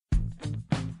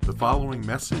The following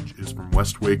message is from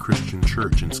Westway Christian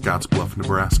Church in Scottsbluff,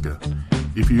 Nebraska.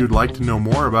 If you'd like to know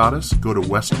more about us, go to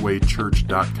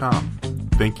westwaychurch.com.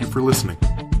 Thank you for listening.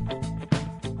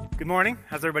 Good morning.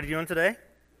 How's everybody doing today?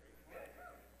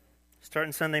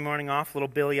 Starting Sunday morning off, a little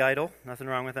Billy Idol. Nothing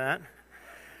wrong with that.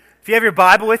 If you have your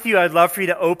Bible with you, I'd love for you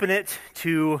to open it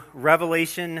to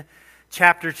Revelation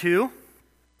chapter 2.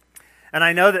 And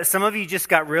I know that some of you just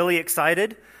got really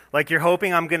excited, like you're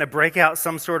hoping I'm going to break out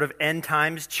some sort of end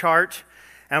times chart,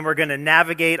 and we're going to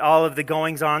navigate all of the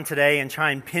goings on today and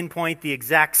try and pinpoint the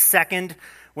exact second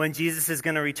when Jesus is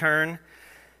going to return.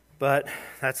 But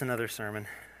that's another sermon.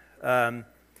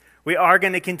 We are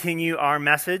going to continue our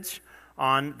message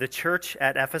on the church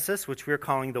at Ephesus, which we're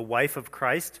calling the wife of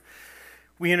Christ.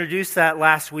 We introduced that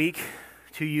last week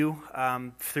to you.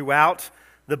 Throughout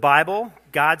the Bible,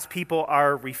 God's people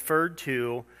are referred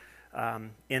to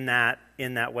in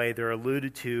that way. They're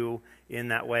alluded to in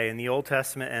that way. In the Old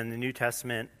Testament and the New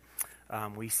Testament,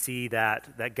 we see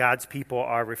that God's people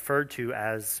are referred to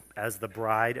as the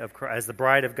bride of Christ, as the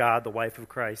bride of God, the wife of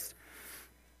Christ.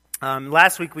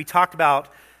 Last week we talked about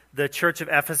the church of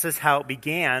Ephesus, how it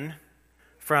began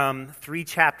from 3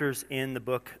 chapters in the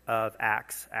book of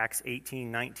Acts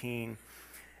 18, 19,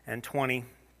 and 20.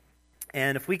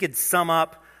 And if we could sum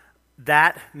up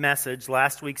that message,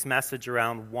 last week's message,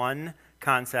 around one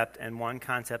concept and one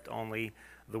concept only,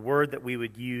 the word that we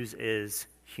would use is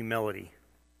humility.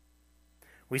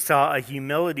 We saw a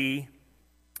humility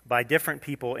by different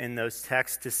people in those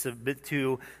texts to submit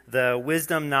to the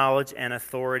wisdom, knowledge, and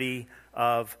authority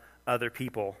of other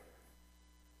people.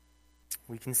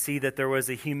 We can see that there was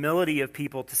a humility of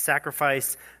people to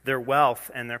sacrifice their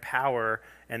wealth and their power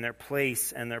and their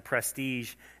place and their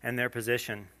prestige and their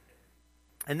position.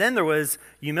 And then there was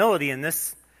humility, and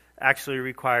this actually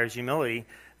requires humility.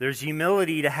 There's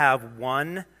humility to have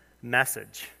one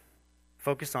message,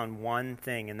 focus on one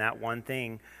thing, and that one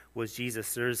thing was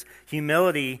Jesus. There's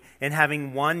humility in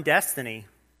having one destiny,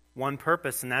 one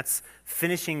purpose, and that's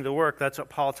finishing the work. That's what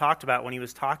Paul talked about when he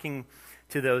was talking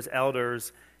to those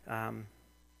elders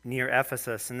near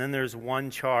Ephesus. And then there's one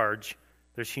charge.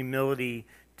 There's humility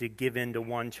to give in to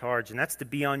one charge, and that's to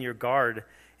be on your guard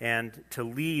and to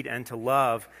lead and to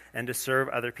love and to serve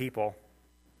other people.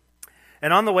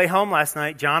 And on the way home last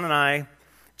night, my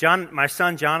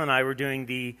son John and I were doing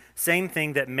the same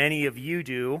thing that many of you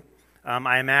do,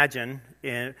 I imagine,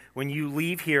 when you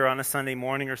leave here on a Sunday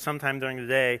morning or sometime during the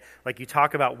day, like you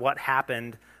talk about what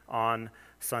happened on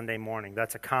Sunday morning.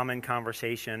 That's a common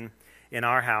conversation in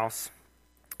our house.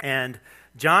 And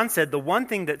John said the one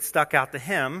thing that stuck out to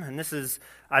him, and this is,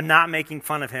 I'm not making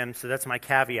fun of him, so that's my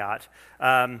caveat.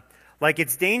 Like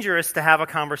it's dangerous to have a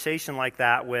conversation like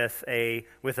that with a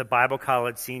Bible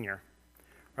college senior,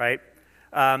 right?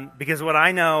 Because what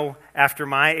I know after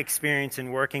my experience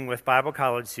in working with Bible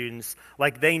college students,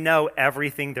 like they know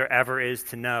everything there ever is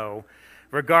to know.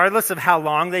 Regardless of how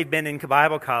long they've been in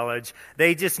Bible college,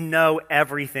 they just know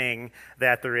everything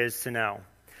that there is to know.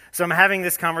 So I'm having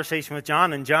this conversation with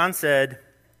John, and John said,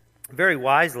 very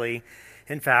wisely,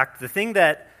 in fact, the thing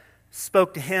that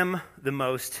spoke to him the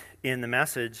most in the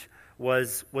message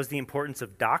was the importance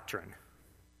of doctrine,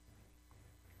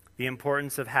 the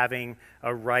importance of having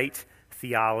a right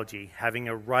theology, having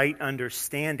a right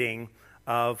understanding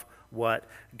of what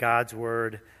God's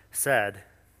Word said.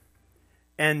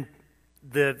 And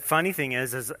the funny thing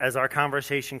is, as our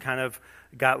conversation kind of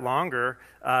got longer,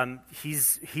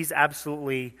 he's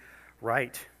absolutely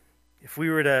right. If we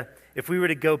were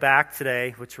to go back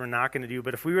today, which we're not going to do,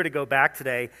 but if we were to go back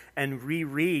today and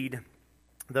reread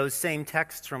those same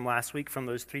texts from last week, from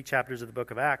those 3 chapters of the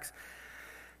book of Acts,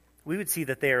 we would see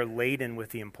that they are laden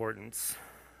with the importance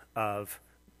of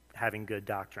having good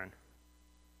doctrine.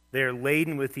 They are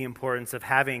laden with the importance of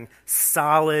having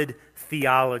solid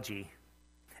theology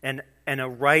and a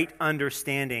right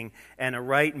understanding and a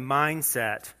right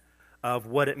mindset of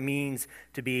what it means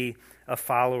to be a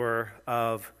follower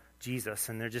of Jesus.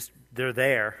 And they're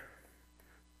there.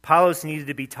 Apollos needed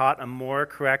to be taught a more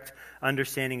correct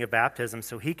understanding of baptism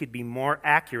so he could be more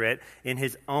accurate in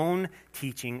his own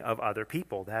teaching of other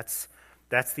people. That's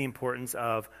the importance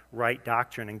of right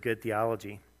doctrine and good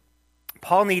theology.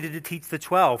 Paul needed to teach the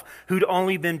 12 who'd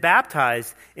only been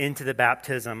baptized into the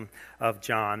baptism of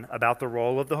John about the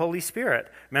role of the Holy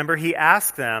Spirit. Remember, he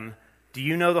asked them, "Do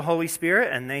you know the Holy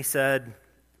Spirit?" And they said,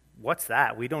 "What's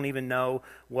that? We don't even know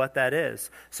what that is."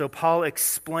 So Paul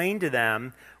explained to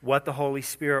them what the Holy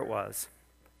Spirit was.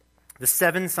 The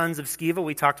 7 sons of Sceva,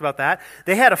 we talked about that.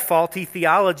 They had a faulty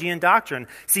theology and doctrine.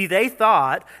 See, they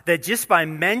thought that just by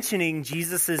mentioning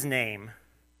Jesus' name,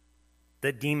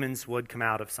 that demons would come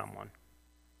out of someone.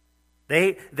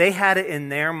 They had it in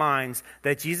their minds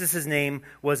that Jesus' name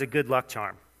was a good luck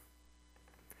charm.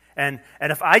 And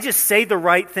if I just say the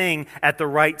right thing at the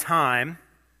right time,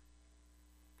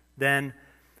 then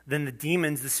the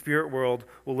demons, the spirit world,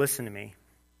 will listen to me.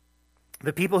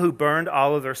 The people who burned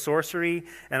all of their sorcery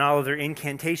and all of their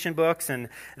incantation books, and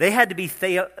they had to be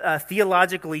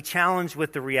theologically challenged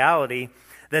with the reality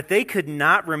that they could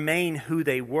not remain who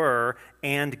they were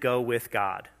and go with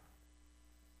God.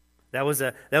 That was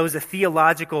a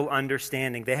theological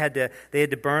understanding. They had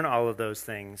to burn all of those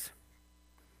things.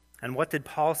 And what did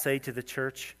Paul say to the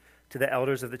church, to the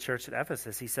elders of the church at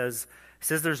Ephesus? He says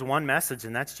there's one message,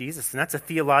 and that's Jesus. And that's a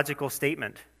theological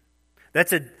statement.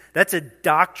 That's a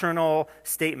doctrinal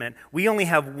statement. We only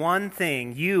have one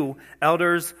thing. You,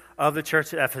 elders of the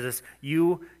church at Ephesus,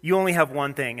 you only have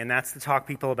one thing, and that's to talk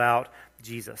people about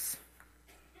Jesus.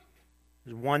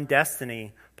 There's one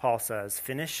destiny, Paul says.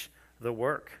 Finish the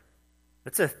work.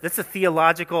 That's a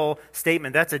theological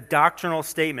statement. That's a doctrinal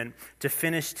statement, to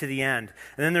finish to the end.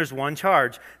 And then there's one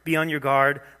charge: be on your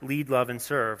guard, lead, love, and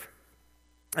serve.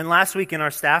 And last week in our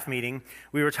staff meeting,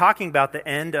 we were talking about the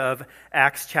end of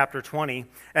Acts chapter 20.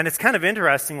 And it's kind of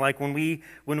interesting, like when we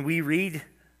read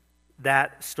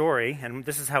that story, and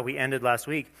this is how we ended last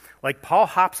week, like Paul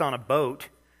hops on a boat,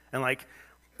 and like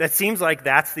that seems like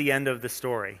that's the end of the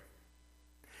story.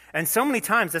 And so many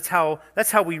times that's how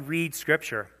we read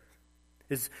Scripture.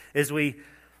 Is we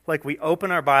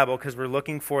open our Bible because we're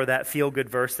looking for that feel-good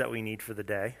verse that we need for the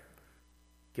day.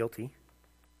 Guilty.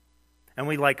 And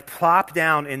we plop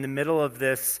down in the middle of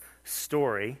this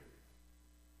story.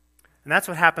 And that's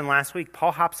what happened last week.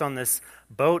 Paul hops on this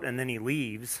boat and then he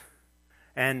leaves.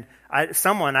 And I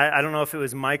don't know if it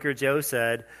was Mike or Joe,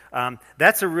 said,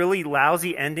 that's a really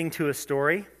lousy ending to a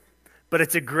story, but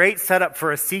it's a great setup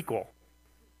for a sequel.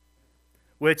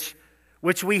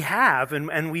 Which we have,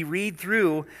 and we read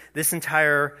through this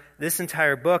entire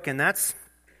book, and that's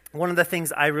one of the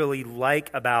things I really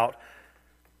like about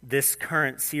this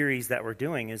current series that we're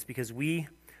doing, is because we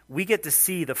get to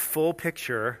see the full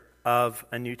picture of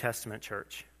a New Testament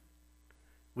church.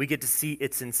 We get to see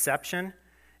its inception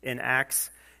in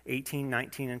Acts 18,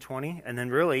 19, and 20, and then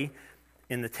really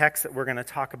in the text that we're going to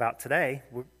talk about today,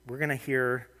 we're going to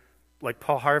hear, like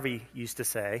Paul Harvey used to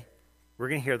say, we're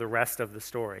going to hear the rest of the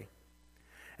story.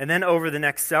 And then over the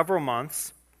next several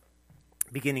months,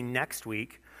 beginning next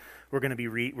week, we're going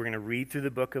to read through the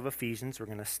book of Ephesians. We're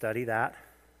going to study that.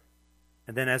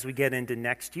 And then as we get into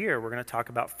next year, we're going to talk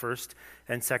about 1st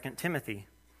and 2nd Timothy,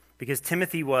 because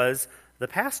Timothy was the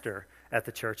pastor at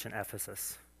the church in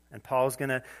Ephesus. And Paul's going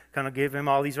to kind of give him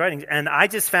all these writings. And I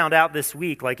just found out this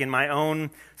week, like in my own,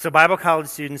 so Bible college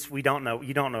students, you don't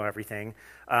know everything.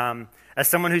 As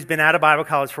someone who's been out of Bible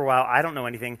college for a while, I don't know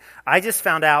anything. I just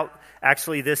found out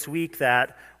actually this week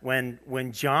that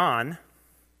when John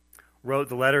wrote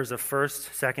the letters of 1st,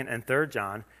 2nd, and 3rd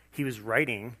John, he was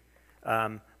writing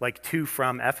to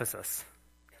from Ephesus.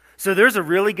 So there's a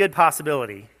really good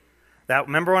possibility that,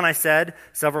 remember when I said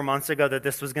several months ago that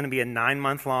this was going to be a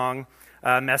 9-month-long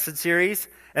message series,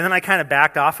 and then I kind of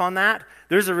backed off on that?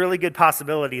 There's a really good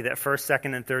possibility that 1st,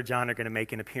 2nd, and 3rd John are going to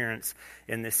make an appearance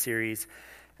in this series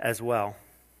as well.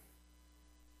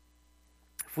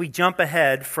 If we jump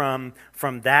ahead from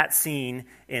that scene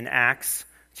in Acts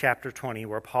chapter 20,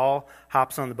 where Paul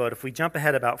hops on the boat, if we jump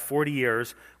ahead about 40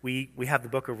 years, we have the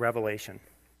book of Revelation.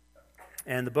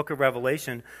 And the book of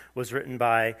Revelation was written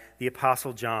by the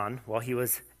Apostle John while he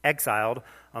was exiled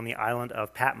on the island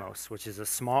of Patmos, which is a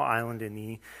small island in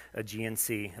the Aegean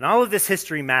Sea. And all of this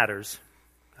history matters.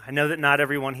 I know that not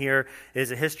everyone here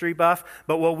is a history buff,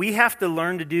 but what we have to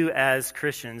learn to do as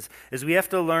Christians is we have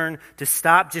to learn to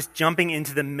stop just jumping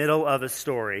into the middle of a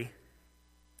story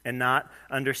and not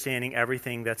understanding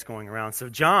everything that's going around. So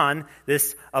John,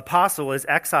 this apostle, is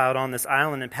exiled on this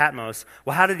island in Patmos.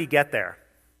 Well, how did he get there?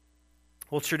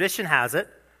 Well, tradition has it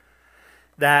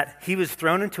that he was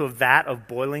thrown into a vat of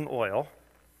boiling oil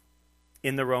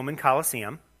in the Roman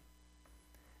Colosseum,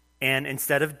 and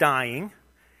instead of dying,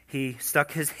 he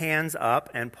stuck his hands up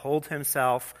and pulled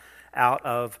himself out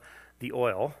of the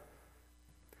oil.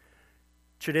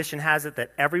 Tradition has it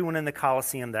that everyone in the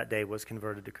Colosseum that day was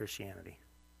converted to Christianity.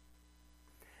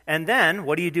 And then,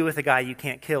 what do you do with a guy you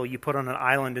can't kill? You put on an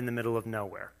island in the middle of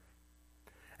nowhere.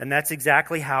 And that's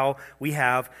exactly how we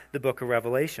have the book of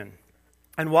Revelation.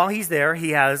 And while he's there,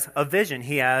 he has a vision.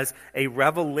 He has a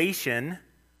revelation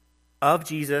of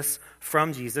Jesus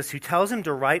from Jesus, who tells him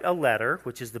to write a letter,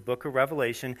 which is the book of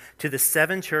Revelation, to the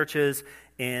 7 churches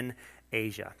in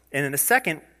Asia. And in a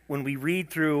second, when we read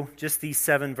through just these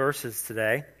 7 verses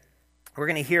today, we're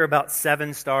going to hear about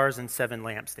 7 stars and 7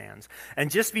 lampstands.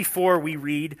 And just before we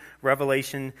read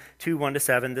Revelation 2,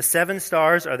 1-7, the 7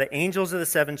 stars are the angels of the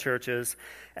 7 churches,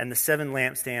 and the 7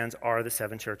 lampstands are the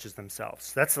 7 churches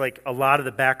themselves. That's like a lot of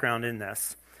the background in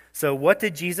this. So what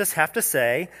did Jesus have to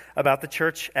say about the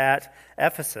church at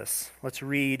Ephesus? Let's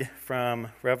read from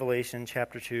Revelation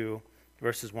chapter 2,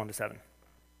 verses 1-7.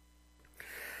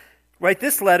 Write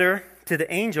this letter to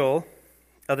the angel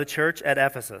of the church at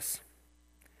Ephesus.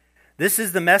 This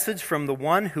is the message from the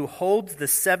one who holds the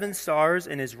 7 stars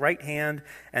in his right hand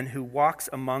and who walks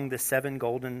among the 7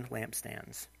 golden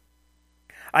lampstands.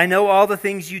 I know all the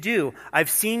things you do. I've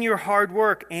seen your hard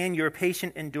work and your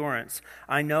patient endurance.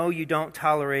 I know you don't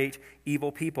tolerate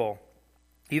evil people.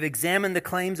 You've examined the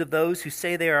claims of those who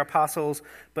say they are apostles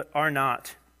but are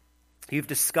not. You've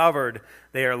discovered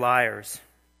they are liars.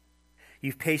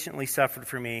 You've patiently suffered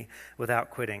for me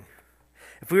without quitting.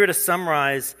 If we were to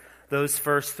summarize those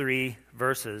first 3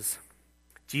 verses,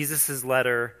 Jesus'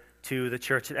 letter to the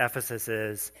church at Ephesus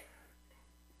is,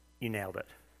 you nailed it.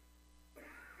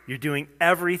 You're doing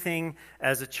everything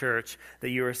as a church that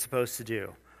you are supposed to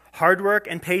do. Hard work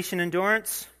and patient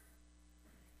endurance?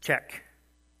 Check.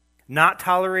 Not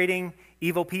tolerating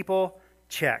evil people?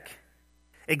 Check.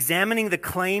 Examining the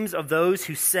claims of those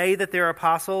who say that they're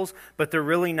apostles, but they're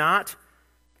really not?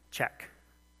 Check.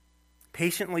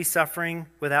 Patiently suffering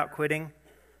without quitting?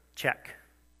 Check.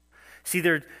 See,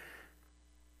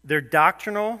 their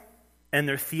doctrinal and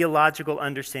their theological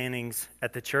understandings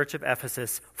at the church of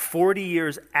Ephesus 40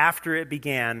 years after it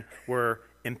began were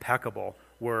impeccable,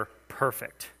 were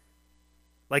perfect.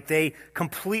 Like they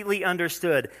completely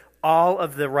understood all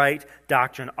of the right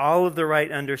doctrine, all of the right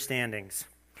understandings.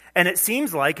 And it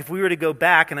seems like if we were to go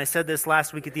back, and I said this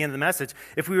last week at the end of the message,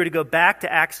 if we were to go back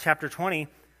to Acts chapter 20,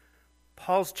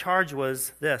 Paul's charge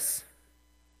was this: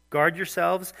 guard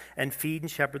yourselves and feed and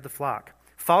shepherd the flock.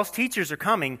 False teachers are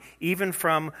coming, even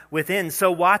from within,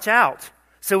 so watch out.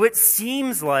 So it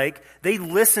seems like they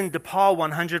listened to Paul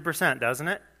 100%, doesn't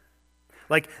it?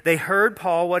 Like they heard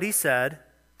Paul, what he said,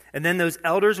 and then those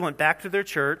elders went back to their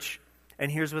church,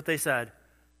 and here's what they said: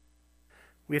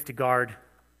 we have to guard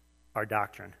our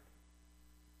doctrine.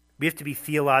 We have to be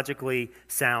theologically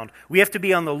sound. We have to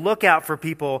be on the lookout for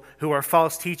people who are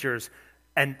false teachers,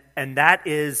 and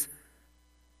that's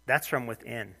from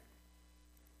within.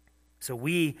 So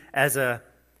we, as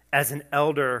an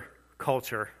elder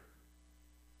culture,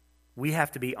 we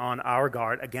have to be on our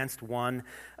guard against one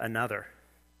another.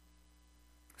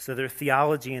 So their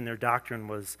theology and their doctrine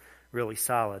was really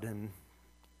solid, and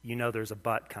you know there's a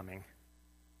but coming.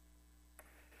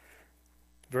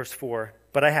 Verse 4,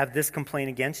 but I have this complaint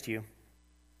against you.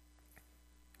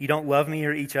 You don't love me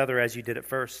or each other as you did at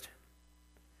first.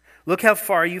 Look how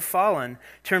far you've fallen.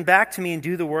 Turn back to me and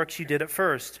do the works you did at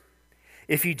first.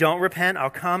 If you don't repent, I'll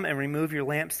come and remove your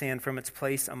lampstand from its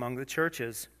place among the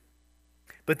churches.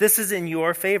 But this is in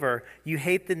your favor. You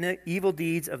hate the evil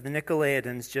deeds of the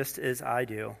Nicolaitans just as I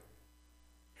do.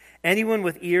 Anyone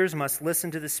with ears must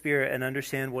listen to the Spirit and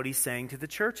understand what he's saying to the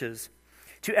churches.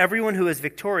 To everyone who is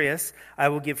victorious, I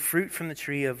will give fruit from the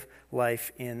tree of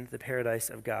life in the paradise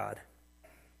of God.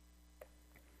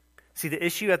 See, the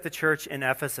issue at the church in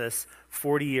Ephesus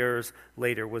 40 years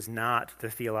later was not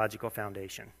the theological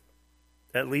foundation,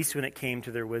 at least when it came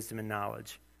to their wisdom and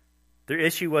knowledge. Their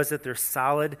issue was that their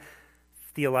solid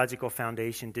theological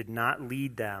foundation did not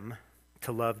lead them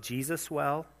to love Jesus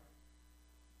well,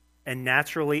 and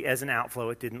naturally, as an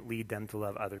outflow, it didn't lead them to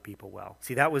love other people well.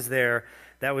 See, that was their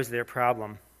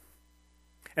problem.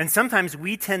 And sometimes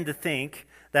we tend to think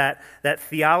that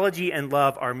theology and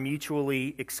love are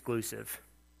mutually exclusive.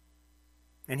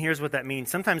 And here's what that means.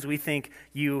 Sometimes we think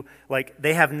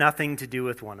they have nothing to do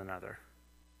with one another.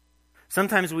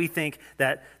 Sometimes we think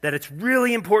that it's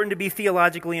really important to be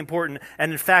theologically important,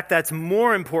 and in fact, that's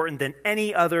more important than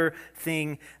any other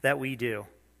thing that we do.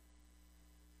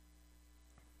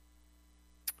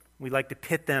 We like to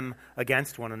pit them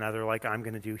against one another like I'm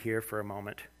going to do here for a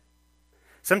moment.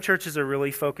 Some churches are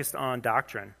really focused on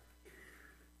doctrine.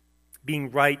 Being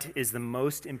right is the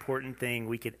most important thing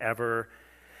we could ever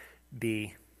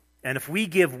be. And if we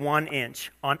give 1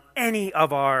 inch on any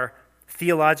of our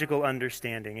theological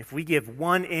understanding, if we give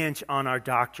 1 inch on our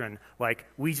doctrine,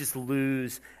 we just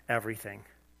lose everything.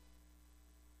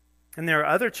 And there are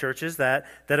other churches that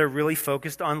are really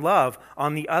focused on love,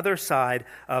 on the other side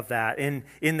of that.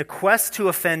 In the quest to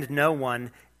offend no one,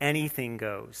 anything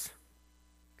goes.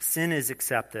 Sin is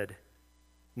accepted.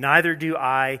 Neither do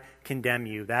I condemn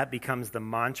you. That becomes the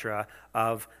mantra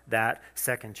of that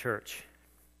second church.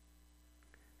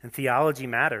 And theology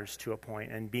matters to a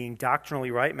point, and being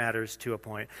doctrinally right matters to a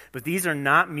point. But these are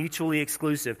not mutually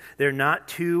exclusive. They're not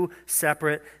two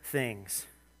separate things.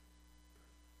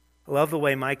 I love the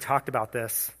way Mike talked about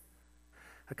this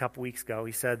a couple weeks ago.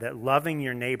 He said that loving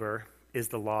your neighbor is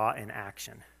the law in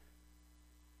action.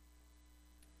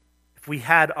 If we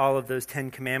had all of those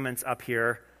 10 commandments up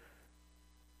here,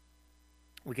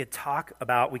 we could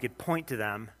point to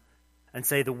them and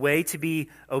say the way to be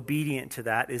obedient to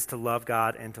that is to love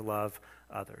God and to love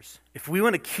others. If we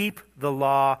want to keep the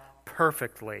law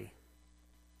perfectly,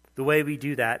 the way we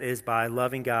do that is by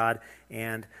loving God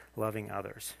and loving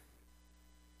others.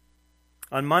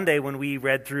 On Monday, when we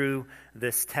read through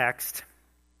this text,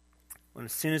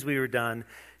 as soon as we were done,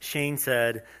 Shane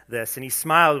said this, and he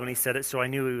smiled when he said it, so I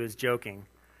knew he was joking.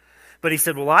 But he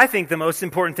said, well, I think the most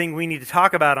important thing we need to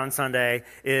talk about on Sunday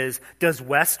is, does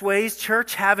Westway's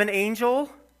church have an angel?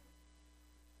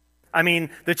 I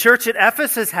mean, the church at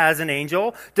Ephesus has an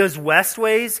angel. Does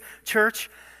Westway's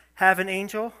church have an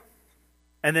angel?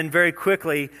 And then very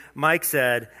quickly, Mike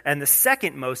said, and the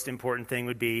second most important thing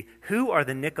would be, who are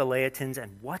the Nicolaitans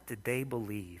and what did they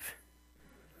believe?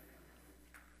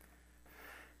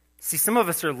 See, some of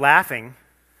us are laughing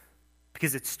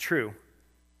because it's true.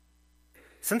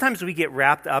 Sometimes we get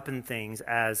wrapped up in things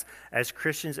as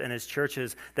Christians and as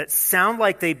churches that sound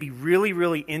like they'd be really,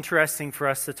 really interesting for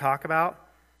us to talk about,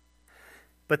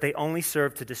 but they only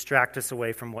serve to distract us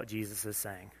away from what Jesus is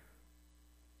saying.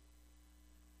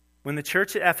 When the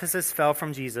church at Ephesus fell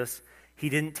from Jesus, he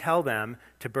didn't tell them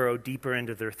to burrow deeper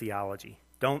into their theology.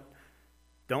 Don't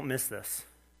miss this.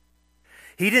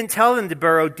 He didn't tell them to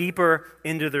burrow deeper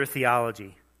into their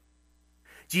theology.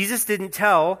 Jesus didn't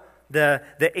tell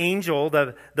the angel,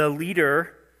 the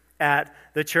leader at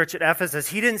the church at Ephesus,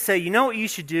 he didn't say, you know what you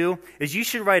should do is you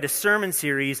should write a sermon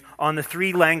series on the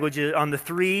three languages, on the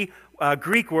three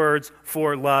Greek words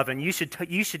for love, and you should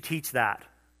teach that.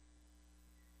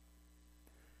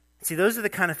 See, those are the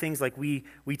kind of things like we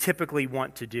typically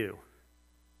want to do,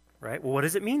 right? Well, what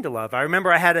does it mean to love? I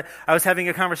remember I was having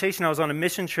a conversation. I was on a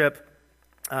mission trip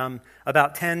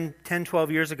about 10,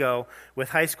 12 years ago with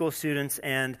high school students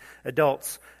and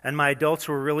adults, and my adults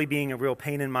were really being a real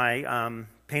pain in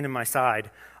my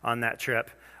side on that trip.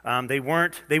 They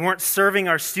weren't serving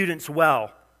our students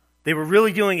well. They were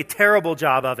really doing a terrible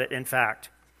job of it, in fact.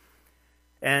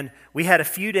 And we had a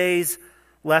few days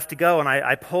left to go, and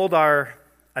I pulled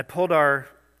our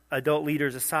adult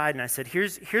leaders aside, and I said,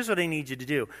 here's what I need you to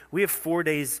do. We have 4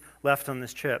 days left on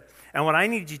this trip. And what I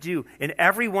need you to do, in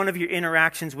every one of your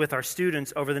interactions with our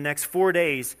students over the next 4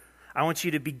 days, I want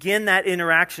you to begin that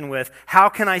interaction with, how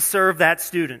can I serve that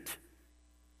student?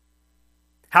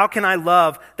 How can I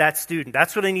love that student?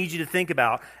 That's what I need you to think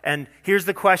about. And here's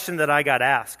the question that I got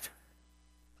asked.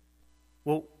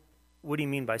 Well, what do you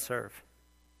mean by serve?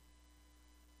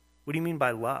 What do you mean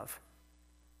by love?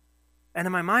 And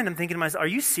in my mind, I'm thinking to myself, are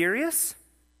you serious?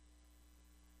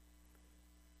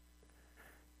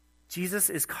 Jesus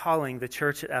is calling the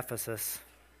church at Ephesus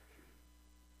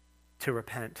to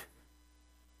repent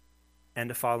and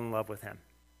to fall in love with him.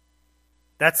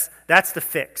 That's the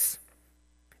fix.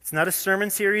 It's not a sermon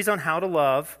series on how to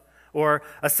love or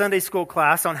a Sunday school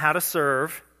class on how to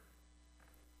serve.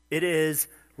 It is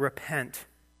repent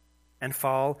and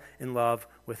fall in love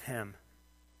with him.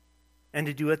 And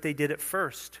to do what they did at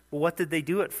first. Well, what did they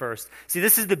do at first? See,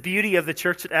 this is the beauty of the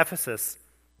church at Ephesus.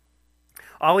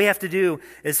 All we have to do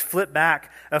is flip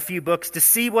back a few books to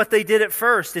see what they did at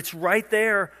first. It's right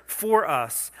there for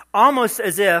us. Almost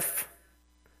as if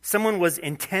someone was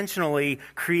intentionally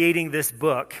creating this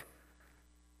book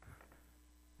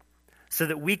so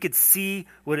that we could see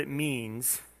what it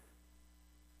means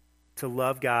to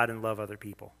love God and love other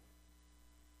people.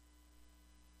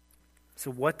 So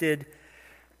what did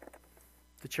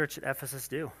the church at Ephesus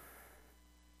do?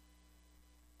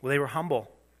 Well, they were humble.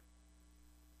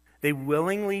 They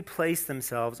willingly placed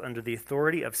themselves under the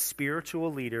authority of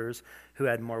spiritual leaders who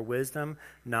had more wisdom,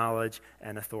 knowledge,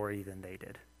 and authority than they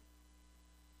did.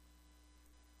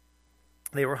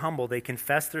 They were humble. They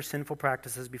confessed their sinful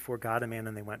practices before God and man,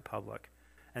 and they went public.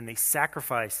 And they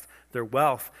sacrificed their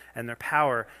wealth and their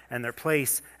power and their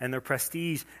place and their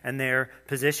prestige and their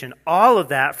position. All of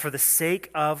that for the sake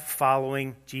of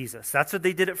following Jesus. That's what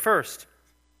they did at first.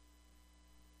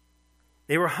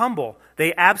 They were humble.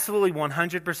 They absolutely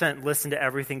 100% listened to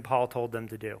everything Paul told them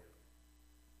to do.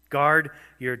 Guard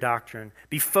your doctrine.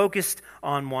 Be focused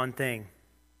on one thing.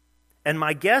 And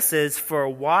my guess is for a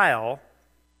while,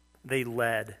 they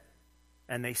led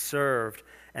and they served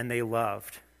and they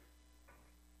loved.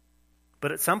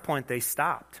 But at some point they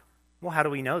stopped. Well, how do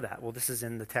we know that? Well, this is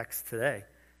in the text today.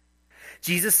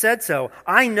 Jesus said so.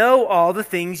 I know all the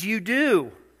things you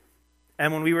do.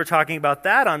 And when we were talking about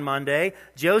that on Monday,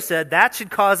 Joe said that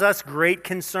should cause us great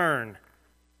concern.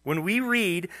 When we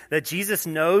read that Jesus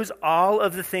knows all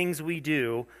of the things we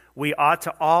do, we ought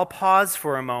to all pause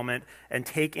for a moment and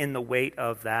take in the weight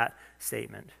of that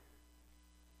statement.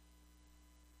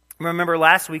 Remember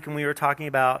last week when we were talking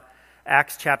about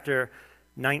Acts chapter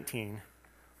 19,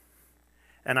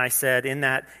 and I said in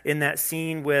that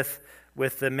scene with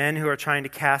the men who are trying to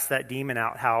cast that demon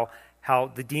out, how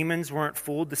the demons weren't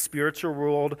fooled. The spiritual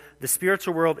world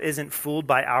isn't fooled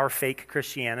by our fake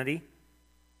Christianity.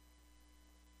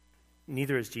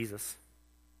 Neither is Jesus.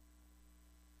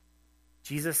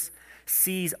 Jesus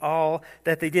sees all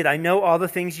that they did. I know all the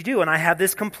things you do, and I have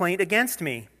this complaint against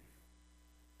me.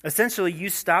 Essentially, you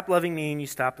stop loving me and you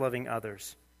stop loving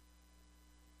others.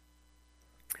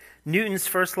 Newton's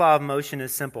first law of motion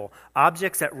is simple.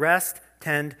 Objects at rest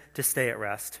tend to stay at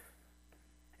rest.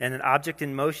 And an object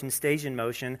in motion stays in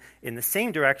motion in the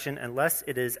same direction unless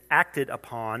it is acted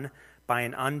upon by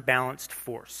an unbalanced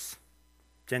force.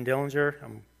 Jen Dillinger,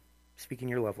 I'm speaking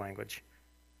your love language.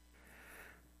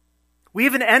 We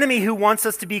have an enemy who wants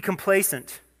us to be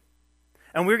complacent.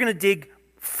 And we're going to dig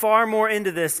far more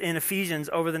into this in Ephesians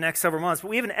over the next several months. But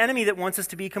we have an enemy that wants us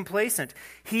to be complacent.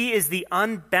 He is the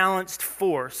unbalanced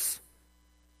force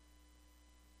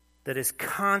that is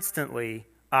constantly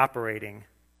operating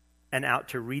and out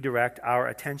to redirect our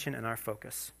attention and our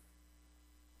focus,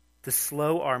 to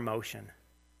slow our motion,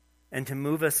 and to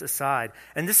move us aside.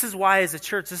 And this is why, as a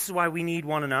church, this is why we need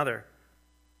one another.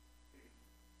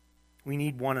 We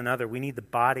need one another. We need the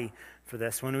body for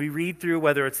this. When we read through,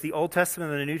 whether it's the Old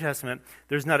Testament or the New Testament,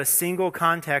 there's not a single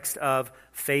context of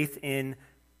faith in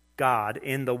God,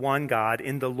 in the one God,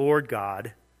 in the Lord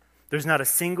God. There's not a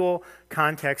single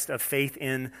context of faith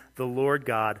in the Lord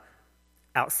God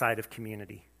outside of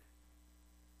community.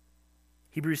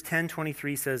 Hebrews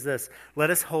 10:23 says this, "Let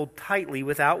us hold tightly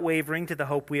without wavering to the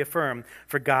hope we affirm,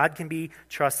 for God can be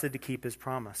trusted to keep his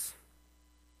promise."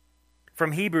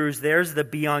 From Hebrews, there's the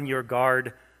be on your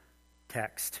guard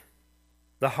text.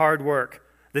 The hard work,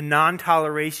 the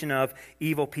non-toleration of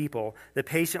evil people, the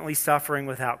patiently suffering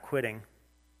without quitting.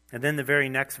 And then the very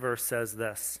next verse says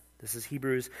this. This is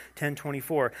Hebrews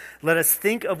 10:24. "Let us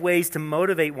think of ways to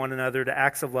motivate one another to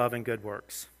acts of love and good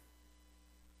works."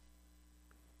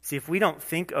 See, if we don't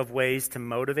think of ways to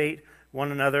motivate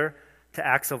one another to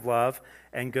acts of love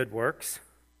and good works,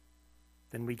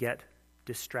 then we get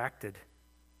distracted.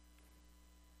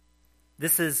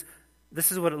 This is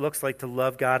what it looks like to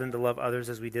love God and to love others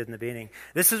as we did in the beginning.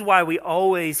 This is why we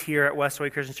always here at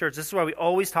Westway Christian Church, this is why we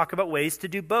always talk about ways to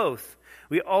do both.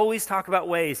 We always talk about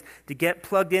ways to get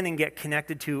plugged in and get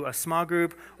connected to a small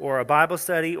group or a Bible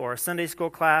study or a Sunday school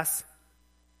class.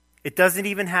 It doesn't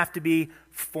even have to be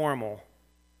formal.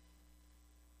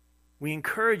 We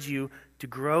encourage you to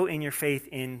grow in your faith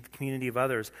in the community of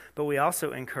others, but we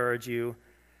also encourage you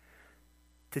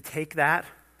to take that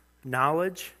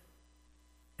knowledge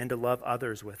and to love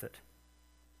others with it.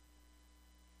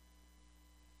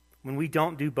 When we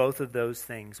don't do both of those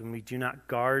things, when we do not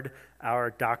guard our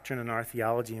doctrine and our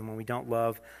theology, and when we don't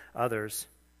love others,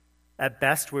 at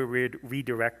best we're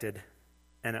redirected,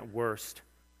 and at worst,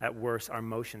 our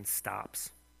motion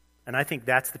stops. And I think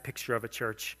that's the picture of a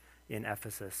church in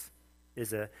Ephesus.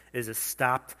 Is a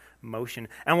stopped motion.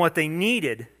 And what they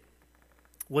needed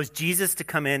was Jesus to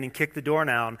come in and kick the door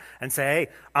down and say,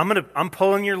 "Hey, I'm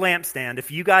pulling your lampstand.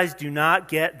 If you guys do not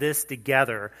get this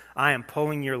together, I am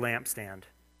pulling your lampstand."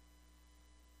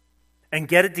 And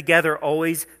get it together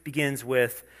always begins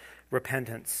with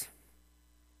repentance.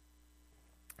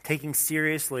 Taking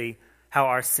seriously how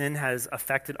our sin has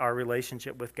affected our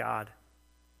relationship with God,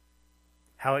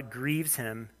 how it grieves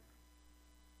him,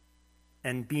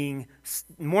 and being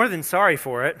more than sorry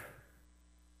for it,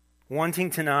 wanting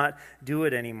to not do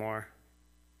it anymore.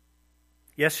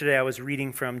 Yesterday I was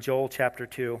reading from Joel chapter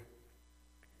 2,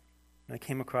 and I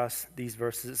came across these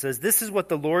verses. It says, "This is what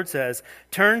the Lord says,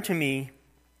 Turn to me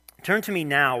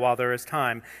now while there is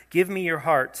time. Give me your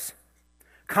hearts.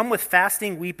 Come with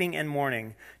fasting, weeping, and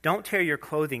mourning. Don't tear your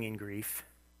clothing in grief,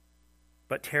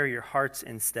 but tear your hearts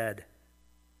instead.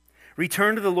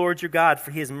 Return to the Lord your God,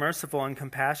 for he is merciful and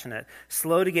compassionate,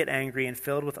 slow to get angry and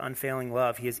filled with unfailing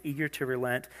love. He is eager to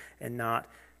relent and not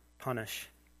punish."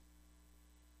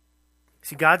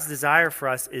 See, God's desire for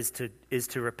us is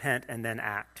to repent and then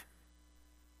act.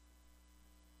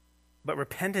 But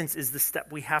repentance is the step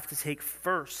we have to take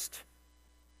first.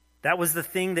 That was the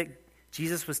thing that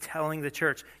Jesus was telling the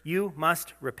church. You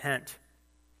must repent.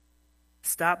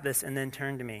 Stop this and then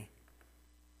turn to me.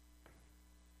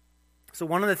 So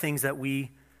one of the things that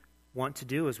we want to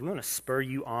do is we want to spur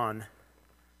you on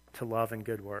to love and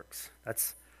good works.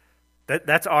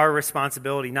 That's our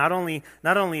responsibility, not only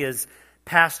as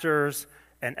pastors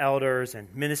and elders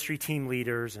and ministry team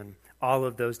leaders and all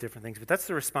of those different things, but that's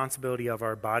the responsibility of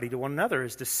our body to one another,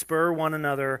 is to spur one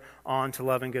another on to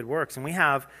love and good works. And we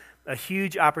have a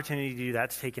huge opportunity to do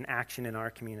that, to take an action in our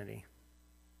community.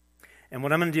 And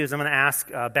what I'm going to do is I'm going to ask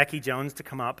Becky Jones to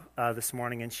come up this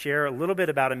morning and share a little bit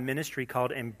about a ministry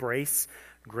called Embrace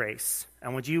Grace.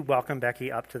 And would you welcome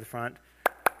Becky up to the front?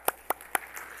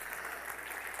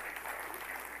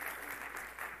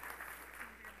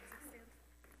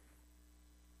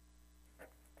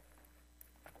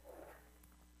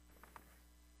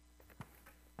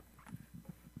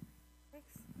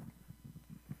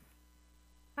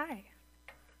 Hi.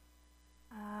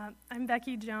 I'm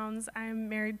Becky Jones. I'm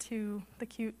married to the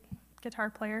cute guitar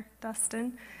player,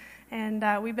 Dustin,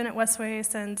 and we've been at Westway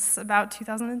since about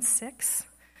 2006.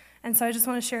 And so I just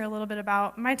want to share a little bit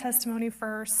about my testimony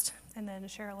first, and then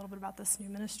share a little bit about this new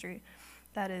ministry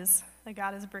that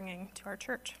God is bringing to our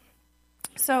church.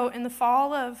 So in the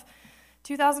fall of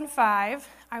 2005,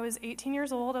 I was 18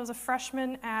 years old. I was a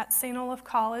freshman at St. Olaf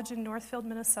College in Northfield,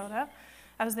 Minnesota.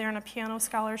 I was there on a piano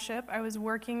scholarship. I was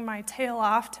working my tail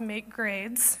off to make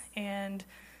grades and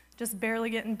just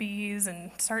barely getting B's and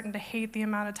starting to hate the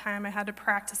amount of time I had to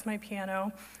practice my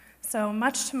piano. So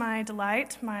much to my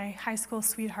delight, my high school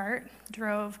sweetheart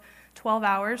drove 12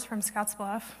 hours from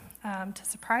Scottsbluff to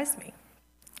surprise me.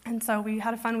 And so we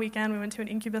had a fun weekend. We went to an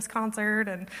Incubus concert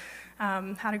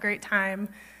and had a great time.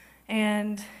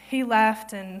 And he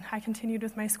left, and I continued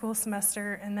with my school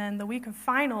semester. And then the week of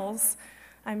finals,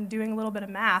 I'm doing a little bit of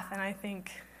math, and I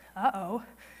think, uh-oh.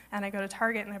 And I go to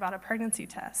Target, and I bought a pregnancy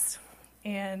test.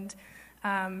 And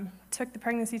took the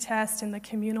pregnancy test in the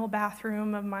communal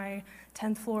bathroom of my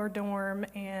 10th floor dorm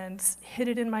and hid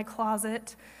it in my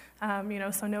closet,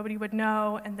 so nobody would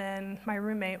know. And then my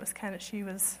roommate was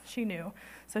she knew.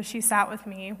 So she sat with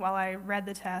me while I read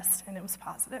the test, and it was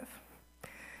positive.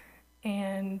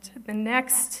 And the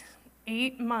next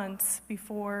 8 months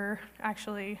before,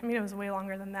 it was way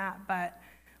longer than that, but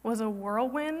was a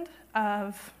whirlwind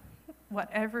of what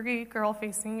every girl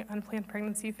facing unplanned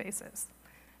pregnancy faces.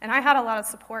 And I had a lot of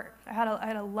support. I had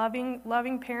a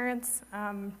loving parents.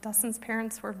 Dustin's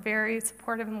parents were very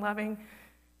supportive and loving.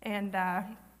 And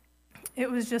it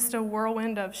was just a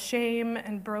whirlwind of shame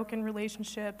and broken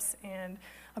relationships and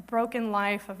a broken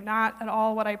life of not at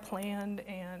all what I planned.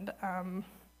 And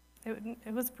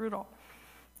it was brutal.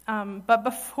 But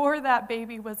before that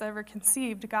baby was ever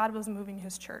conceived, God was moving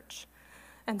his church.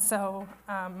 And so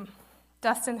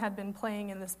Dustin had been playing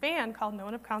in this band called No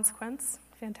One of Consequence,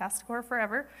 Fantastic Four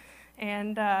Forever.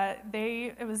 And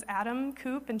it was Adam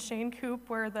Coop and Shane Coop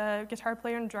were the guitar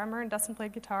player and drummer, and Dustin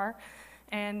played guitar.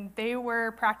 And they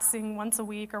were practicing once a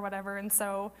week or whatever. And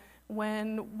so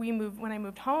when I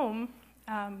moved home,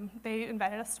 they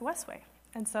invited us to Westway.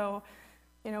 And so,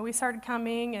 we started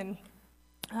coming,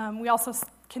 and we also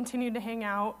continued to hang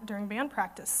out during band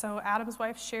practice. So Adam's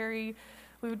wife, Sherry,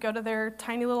 we would go to their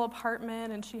tiny little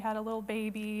apartment, and she had a little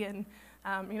baby, and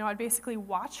I'd basically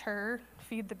watch her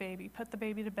feed the baby, put the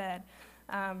baby to bed,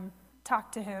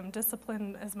 talk to him,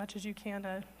 discipline as much as you can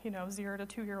a 0 to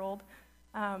 2-year-old.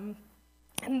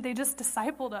 And they just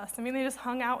discipled us. They just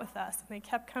hung out with us, and they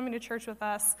kept coming to church with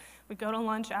us. We'd go to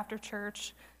lunch after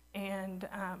church, and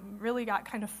really got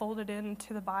kind of folded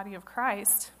into the body of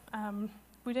Christ.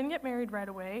 We didn't get married right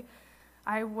away.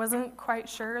 I wasn't quite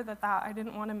sure that I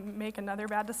didn't want to make another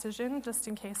bad decision, just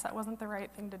in case that wasn't the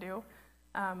right thing to do.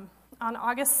 On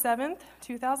August 7th,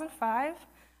 2005,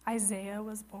 Isaiah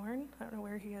was born. I don't know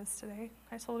where he is today.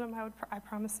 I told him I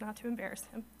promised not to embarrass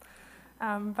him.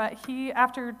 But he,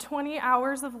 after 20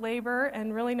 hours of labor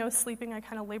and really no sleeping, I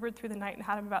kind of labored through the night and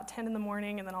had him about 10 in the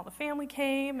morning, and then all the family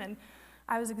came, and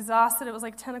I was exhausted. It was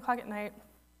like 10 o'clock at night,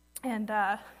 and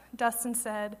Dustin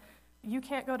said, "You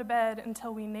can't go to bed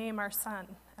until we name our son."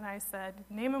 And I said,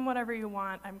 "Name him whatever you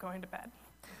want, I'm going to bed."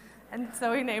 And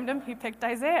so he named him. He picked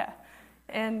Isaiah.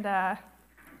 And I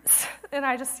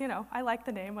just, I liked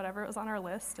the name, whatever, it was on our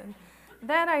list. And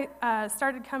then I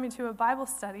started coming to a Bible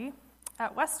study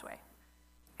at Westway.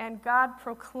 And God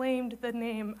proclaimed the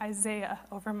name Isaiah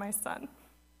over my son.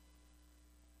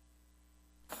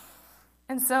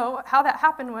 And so how that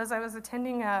happened was I was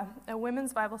attending a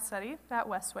women's Bible study at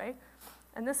Westway.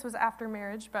 And this was after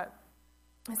marriage, but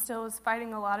I still was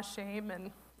fighting a lot of shame and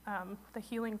the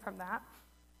healing from that.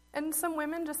 And some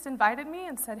women just invited me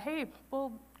and said, "Hey,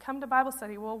 we'll come to Bible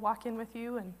study. We'll walk in with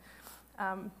you, and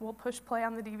we'll push play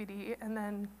on the DVD." And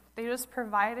then they just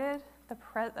provided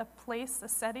a place, a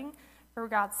setting for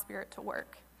God's Spirit to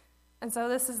work. And so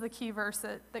this is the key verse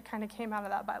that kind of came out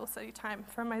of that Bible study time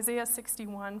from Isaiah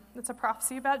 61. It's a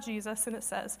prophecy about Jesus, and it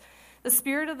says, "The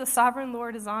Spirit of the sovereign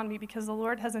Lord is on me because the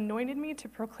Lord has anointed me to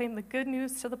proclaim the good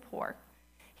news to the poor.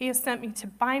 He has sent me to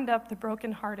bind up the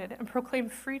brokenhearted and proclaim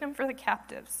freedom for the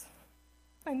captives."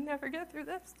 I never get through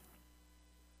this.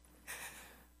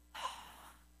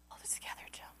 Hold it together,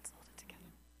 Jones. Hold it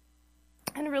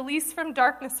together. "And release from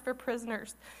darkness for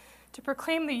prisoners, to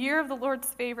proclaim the year of the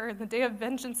Lord's favor and the day of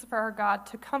vengeance for our God,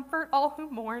 to comfort all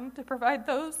who mourn, to provide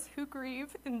those who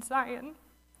grieve in Zion,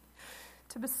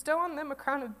 to bestow on them a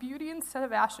crown of beauty instead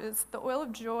of ashes, the oil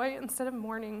of joy instead of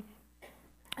mourning,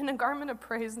 and a garment of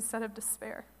praise instead of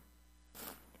despair."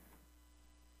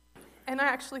 And I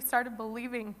actually started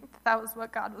believing that was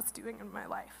what God was doing in my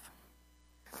life.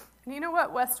 And you know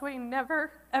what Westway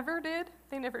never, ever did?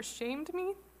 They never shamed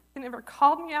me. They never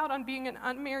called me out on being an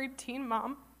unmarried teen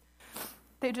mom.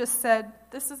 They just said,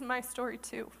 "This is my story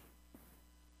too."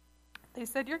 They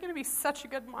said, "You're going to be such a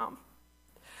good mom."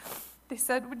 They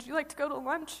said, "Would you like to go to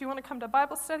lunch? Do you want to come to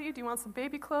Bible study? Do you want some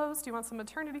baby clothes? Do you want some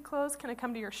maternity clothes? Can I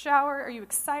come to your shower? Are you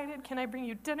excited? Can I bring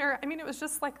you dinner?" I mean, it was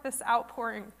just like this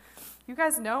outpouring. You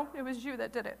guys know it was you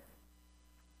that did it.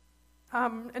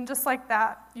 And just like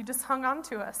that, you just hung on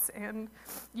to us, and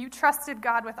you trusted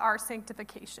God with our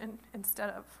sanctification instead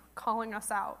of calling us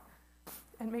out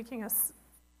and making us,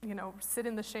 sit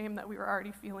in the shame that we were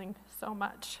already feeling so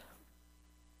much.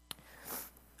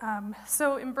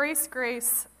 So Embrace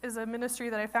Grace is a ministry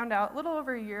that I found out a little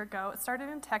over a year ago. It started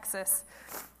in Texas,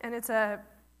 and it's a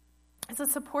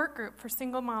support group for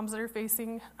single moms that are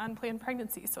facing unplanned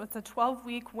pregnancy. So it's a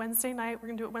 12-week Wednesday night. We're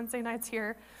going to do it Wednesday nights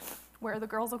here, where the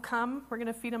girls will come. We're going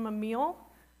to feed them a meal.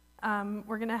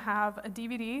 We're going to have a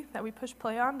DVD that we push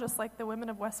play on, just like the women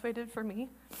of Westway did for me.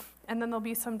 And then there'll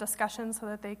be some discussion so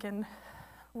that they can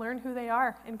learn who they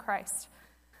are in Christ.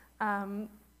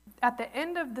 At the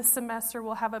end of the semester,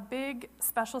 we'll have a big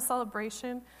special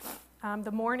celebration.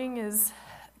 The morning is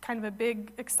kind of a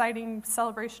big, exciting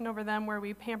celebration over them where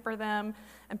we pamper them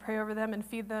and pray over them and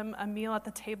feed them a meal at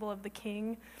the table of the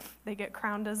king. They get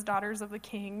crowned as daughters of the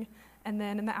king. And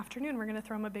then in the afternoon, we're going to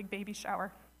throw them a big baby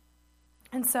shower.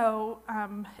 And so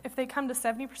if they come to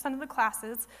 70% of the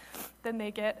classes, then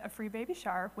they get a free baby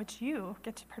shower, which you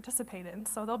get to participate in.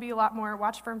 So there'll be a lot more.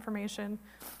 Watch for information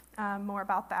more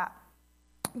about that.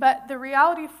 But the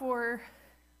reality for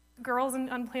girls in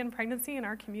unplanned pregnancy in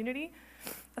our community,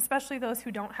 especially those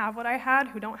who don't have what I had,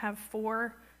 who don't have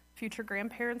 4 future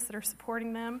grandparents that are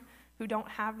supporting them, who don't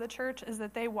have the church, is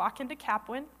that they walk into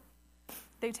Kapwin,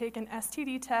 they take an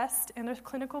STD test and a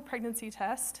clinical pregnancy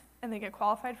test, and they get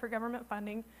qualified for government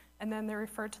funding, and then they're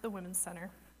referred to the Women's Center,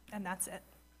 and that's it.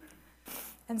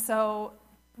 And so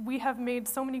we have made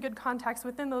so many good contacts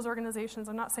within those organizations.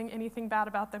 I'm not saying anything bad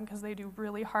about them because they do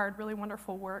really hard, really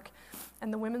wonderful work.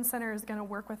 And the Women's Center is going to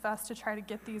work with us to try to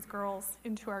get these girls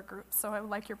into our group. So I would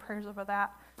like your prayers over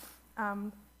that.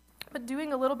 But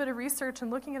doing a little bit of research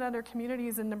and looking at other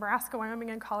communities in Nebraska,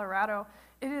 Wyoming, and Colorado,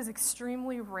 it is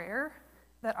extremely rare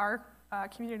that our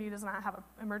community does not have an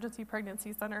emergency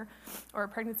pregnancy center or a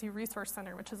pregnancy resource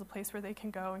center, which is a place where they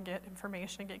can go and get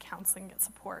information, get counseling, get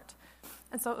support.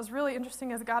 And so it was really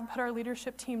interesting as God put our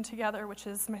leadership team together, which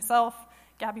is myself,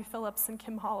 Gabby Phillips, and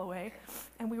Kim Holloway.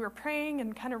 And we were praying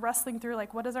and kind of wrestling through,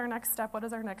 what is our next step? What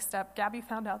is our next step? Gabby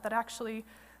found out that actually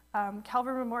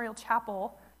Calvary Memorial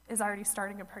Chapel is already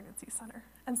starting a pregnancy center.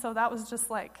 And so that was just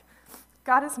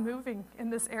God is moving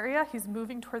in this area. He's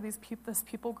moving toward this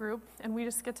people group, and we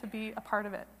just get to be a part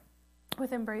of it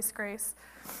with Embrace Grace.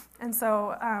 And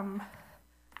so,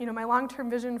 my long-term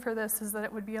vision for this is that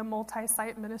it would be a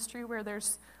multi-site ministry where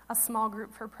there's a small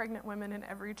group for pregnant women in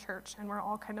every church, and we're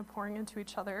all kind of pouring into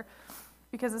each other,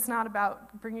 because it's not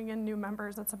about bringing in new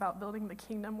members. It's about building the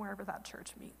kingdom wherever that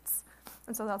church meets.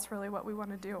 And so that's really what we want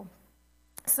to do.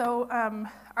 So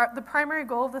the primary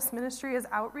goal of this ministry is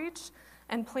outreach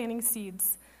and planting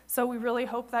seeds. So we really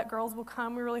hope that girls will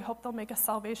come. We really hope they'll make a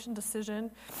salvation decision,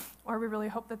 or we really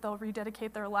hope that they'll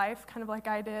rededicate their life, kind of like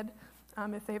I did,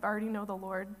 if they've already know the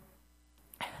Lord.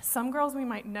 Some girls, we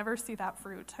might never see that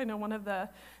fruit. I know one of the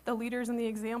leaders in the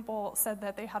example said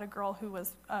that they had a girl who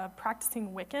was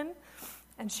practicing Wiccan,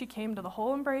 and she came to the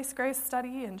whole Embrace Grace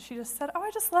study, and she just said,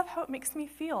 I just love how it makes me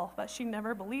feel. But she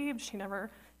never believed, she never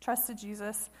trusted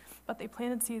Jesus, but they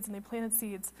planted seeds and they planted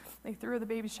seeds. They threw her the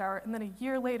baby shower, and then a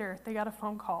year later, they got a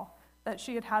phone call that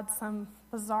she had had some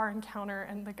bizarre encounter,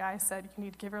 and the guy said, you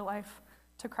need to give your life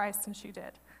to Christ, and she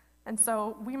did. And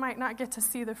so we might not get to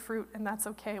see the fruit, and that's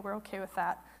okay. We're okay with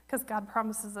that, because God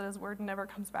promises that his word never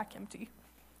comes back empty.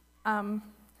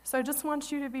 So I just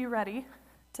want you to be ready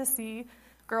to see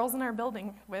girls in our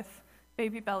building with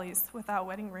baby bellies without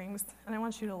wedding rings, and I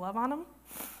want you to love on them.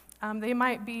 They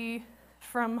might be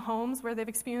from homes where they've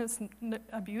experienced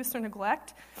abuse or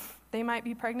neglect. They might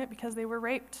be pregnant because they were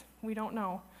raped. We don't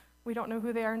know. We don't know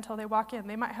who they are until they walk in.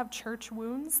 They might have church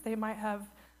wounds. They might have,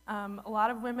 a lot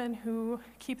of women who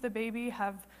keep the baby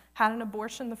have had an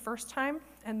abortion the first time,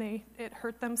 and it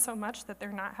hurt them so much that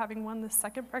they're not having one the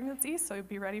second pregnancy, so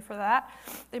be ready for that.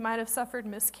 They might have suffered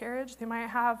miscarriage. They might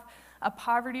have a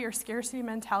poverty or scarcity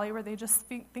mentality where they just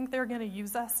think they're going to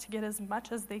use us to get as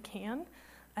much as they can,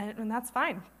 and that's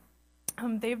fine.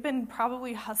 They've been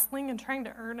probably hustling and trying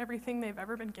to earn everything they've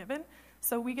ever been given,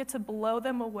 so we get to blow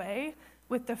them away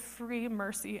with the free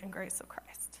mercy and grace of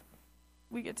Christ.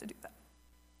 We get to do that.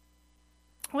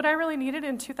 What I really needed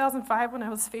in 2005 when I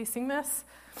was facing this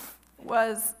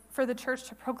was for the church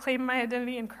to proclaim my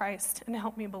identity in Christ and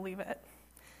help me believe it.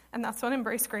 And that's what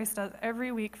Embrace Grace does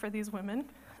every week for these women.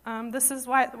 This is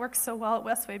why it works so well at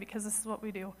Westway, because this is what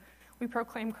we do. We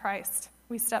proclaim Christ.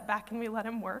 We step back and we let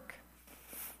him work.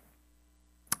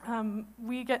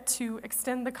 We get to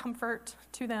extend the comfort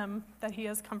to them that he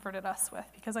has comforted us with,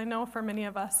 because I know for many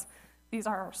of us, these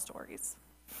are our stories.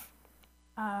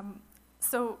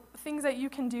 So things that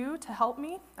you can do to help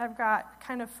me, I've got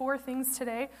kind of 4 things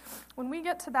today. When we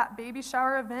get to that baby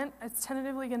shower event, it's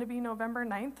tentatively going to be November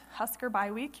 9th, Husker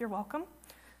Bye Week. You're welcome.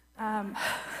 I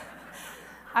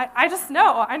just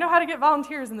know. I know how to get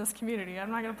volunteers in this community.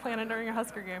 I'm not going to plan it during a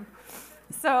Husker game.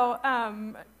 So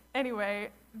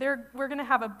anyway, we're going to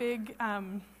have a big,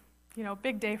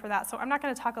 big day for that. So I'm not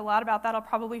going to talk a lot about that. I'll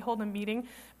probably hold a meeting.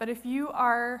 But if you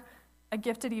are a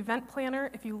gifted event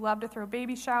planner, if you love to throw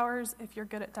baby showers, if you're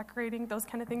good at decorating, those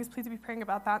kind of things, please be praying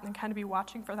about that and then kind of be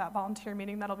watching for that volunteer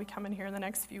meeting that'll be coming here in the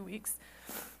next few weeks.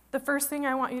 The first thing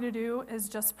I want you to do is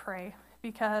just pray,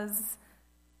 because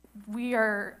we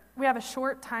have a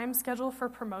short time schedule for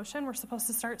promotion. We're supposed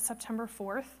to start September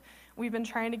 4th. We've been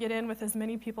trying to get in with as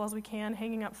many people as we can,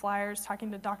 hanging up flyers,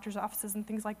 talking to doctors' offices and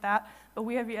things like that, but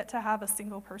we have yet to have a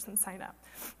single person sign up.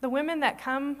 The women that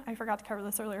come, I forgot to cover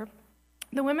this earlier,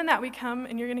 the women that we come,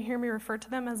 and you're going to hear me refer to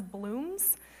them as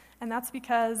blooms, and that's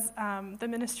because the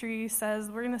ministry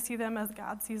says we're going to see them as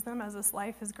God sees them, as this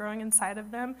life is growing inside of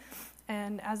them,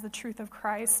 and as the truth of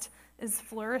Christ is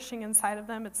flourishing inside of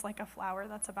them. It's like a flower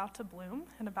that's about to bloom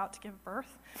and about to give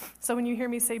birth. So when you hear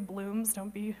me say blooms,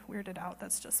 don't be weirded out.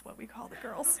 That's just what we call the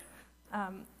girls.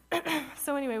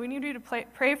 So anyway, we need you to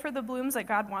pray for the blooms that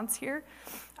God wants here.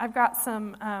 I've got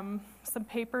some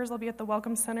papers. I'll be at the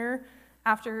Welcome Center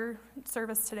after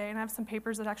service today, and I have some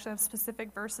papers that actually have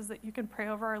specific verses that you can pray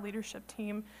over our leadership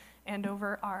team and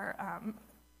over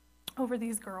over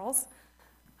these girls.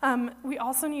 We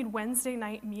also need Wednesday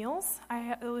night meals.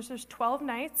 There's 12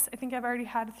 nights. I think I've already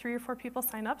had 3 or 4 people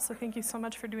sign up, so thank you so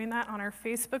much for doing that. On our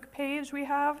Facebook page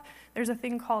there's a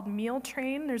thing called Meal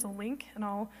Train. There's a link, and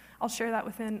I'll share that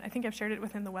I think I've shared it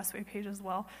within the Westway page as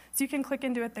well. So you can click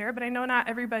into it there, but I know not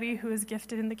everybody who is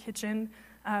gifted in the kitchen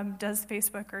does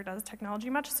Facebook or does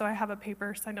technology much, so I have a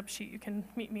paper sign-up sheet. You can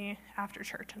meet me after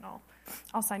church, and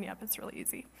I'll sign you up. It's really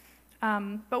easy.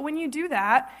 But when you do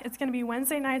that, it's going to be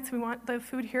Wednesday nights. We want the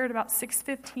food here at about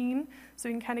 6:15, so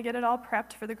we can kind of get it all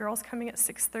prepped for the girls coming at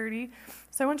 6:30.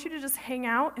 So I want you to just hang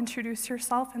out, introduce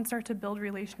yourself, and start to build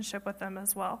relationship with them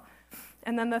as well.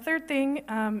 And then the third thing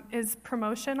is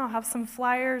promotion. I'll have some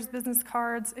flyers, business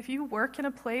cards. If you work in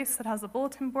a place that has a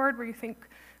bulletin board where you think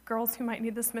girls who might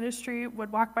need this ministry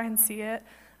would walk by and see it,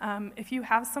 if you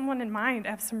have someone in mind, I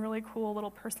have some really cool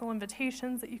little personal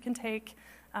invitations that you can take.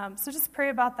 So just pray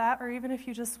about that, or even if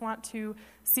you just want to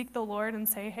seek the Lord and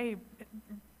say, hey,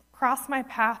 cross my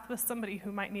path with somebody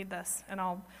who might need this, and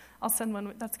I'll send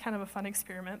one. That's kind of a fun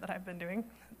experiment that I've been doing.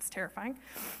 It's terrifying.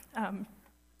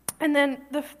 And then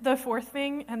the fourth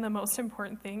thing, and the most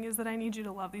important thing, is that I need you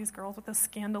to love these girls with a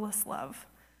scandalous love.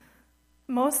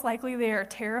 Most likely they are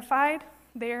terrified,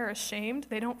 they are ashamed,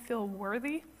 they don't feel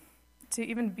worthy to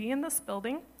even be in this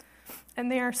building,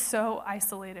 and they are so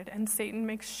isolated, and Satan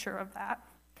makes sure of that.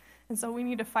 And so we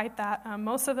need to fight that.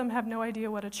 Most of them have no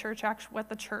idea what the church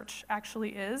actually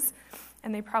is,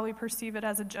 and they probably perceive it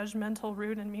as a judgmental,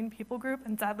 rude, and mean people group,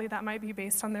 and sadly that might be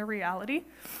based on their reality.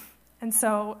 And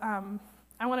so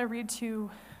I want to read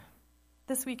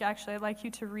this week actually, I'd like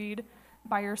you to read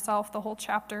by yourself the whole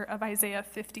chapter of Isaiah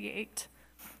 58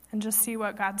 and just see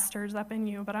what God stirs up in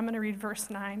you. But I'm going to read verse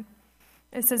 9.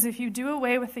 It says, if you do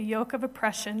away with the yoke of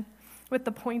oppression, with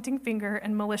the pointing finger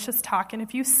and malicious talk, and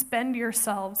if you spend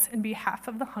yourselves in behalf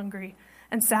of the hungry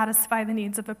and satisfy the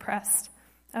needs of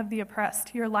the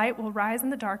oppressed, your light will rise in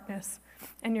the darkness,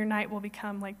 and your night will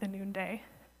become like the noonday.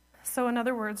 So in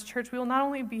other words, church, we will not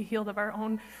only be healed of our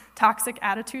own toxic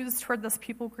attitudes toward this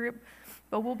people group,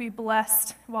 but we'll be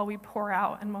blessed while we pour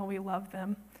out and while we love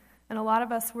them. And a lot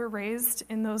of us were raised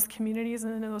in those communities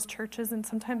and in those churches and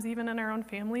sometimes even in our own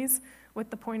families with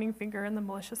the pointing finger and the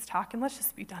malicious talk, and let's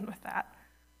just be done with that.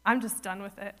 I'm just done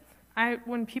with it.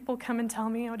 When people come and tell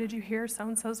me, oh, did you hear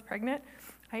so-and-so's pregnant?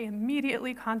 I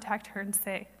immediately contact her and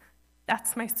say,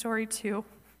 that's my story too.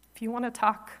 If you want to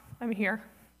talk, I'm here.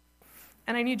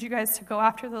 And I need you guys to go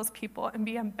after those people and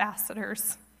be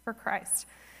ambassadors for Christ.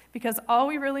 Because all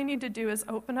we really need to do is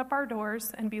open up our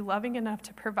doors and be loving enough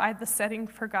to provide the setting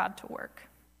for God to work.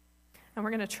 And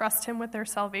we're going to trust him with their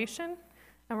salvation,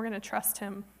 and we're going to trust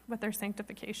him with their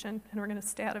sanctification, and we're going to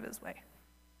stay out of his way.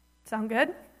 Sound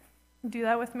good? Do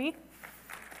that with me?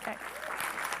 Okay.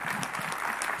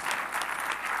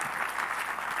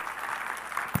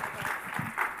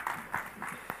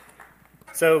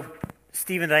 So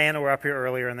Steve and Diana were up here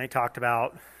earlier, and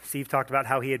Steve talked about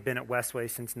how he had been at Westway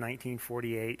since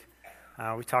 1948.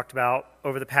 We talked about,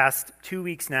 over the past 2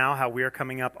 weeks now, how we are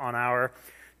coming up on our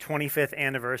 25th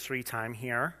anniversary time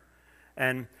here.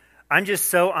 And I'm just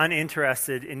so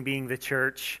uninterested in being the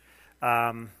church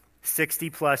 60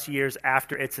 plus years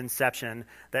after its inception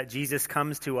that Jesus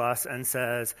comes to us and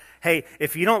says, hey,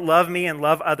 if you don't love me and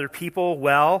love other people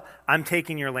well, I'm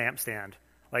taking your lampstand.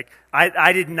 Like,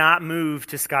 I did not move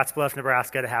to Scottsbluff,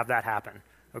 Nebraska to have that happen,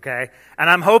 okay? And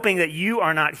I'm hoping that you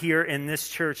are not here in this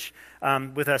church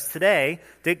with us today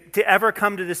to ever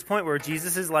come to this point where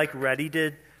Jesus is like ready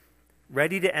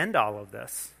to end all of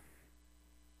this.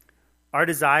 Our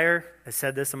desire, I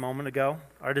said this a moment ago,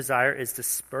 our desire is to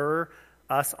spur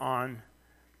us on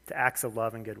to acts of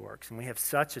love and good works. And we have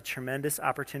such a tremendous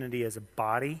opportunity as a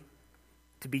body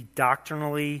to be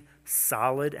doctrinally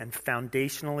solid and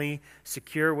foundationally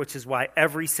secure, which is why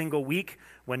every single week,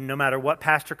 when no matter what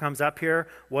pastor comes up here,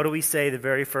 what do we say the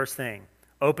very first thing?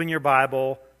 Open your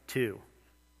Bible to.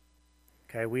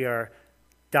 Okay, we are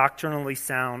doctrinally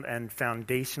sound and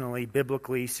foundationally,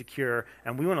 biblically secure,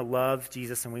 and we want to love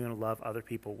Jesus and we want to love other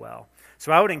people well.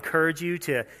 So I would encourage you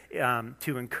to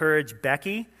encourage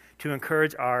Becky, to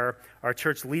encourage our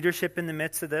church leadership in the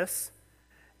midst of this.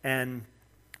 And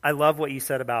I love what you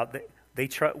said about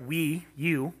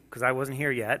you, because I wasn't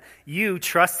here yet, you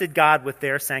trusted God with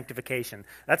their sanctification.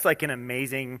 That's like an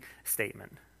amazing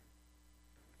statement.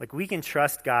 Like, we can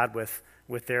trust God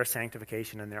with their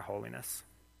sanctification and their holiness.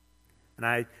 And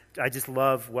I just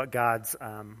love what God's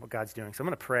doing. So I'm going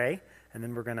to pray, and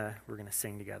then we're going to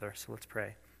sing together. So let's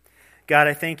pray. God,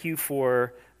 I thank you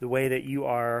for the way that you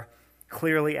are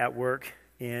clearly at work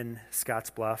in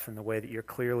Scottsbluff and the way that you're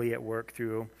clearly at work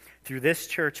through this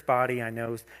church body. I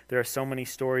know there are so many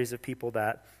stories of people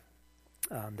that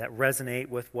resonate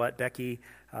with what Becky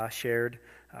shared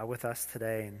with us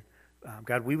today. And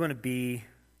God, we want to be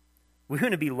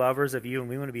lovers of you, and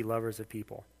we want to be lovers of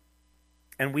people.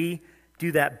 And we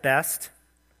do that best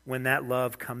when that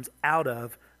love comes out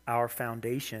of our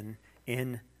foundation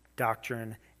in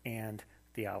doctrine and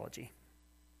theology.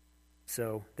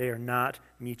 So they are not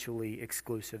mutually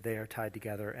exclusive. They are tied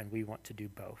together, and we want to do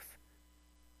both.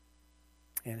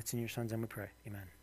 And it's in your Son's name we pray. Amen.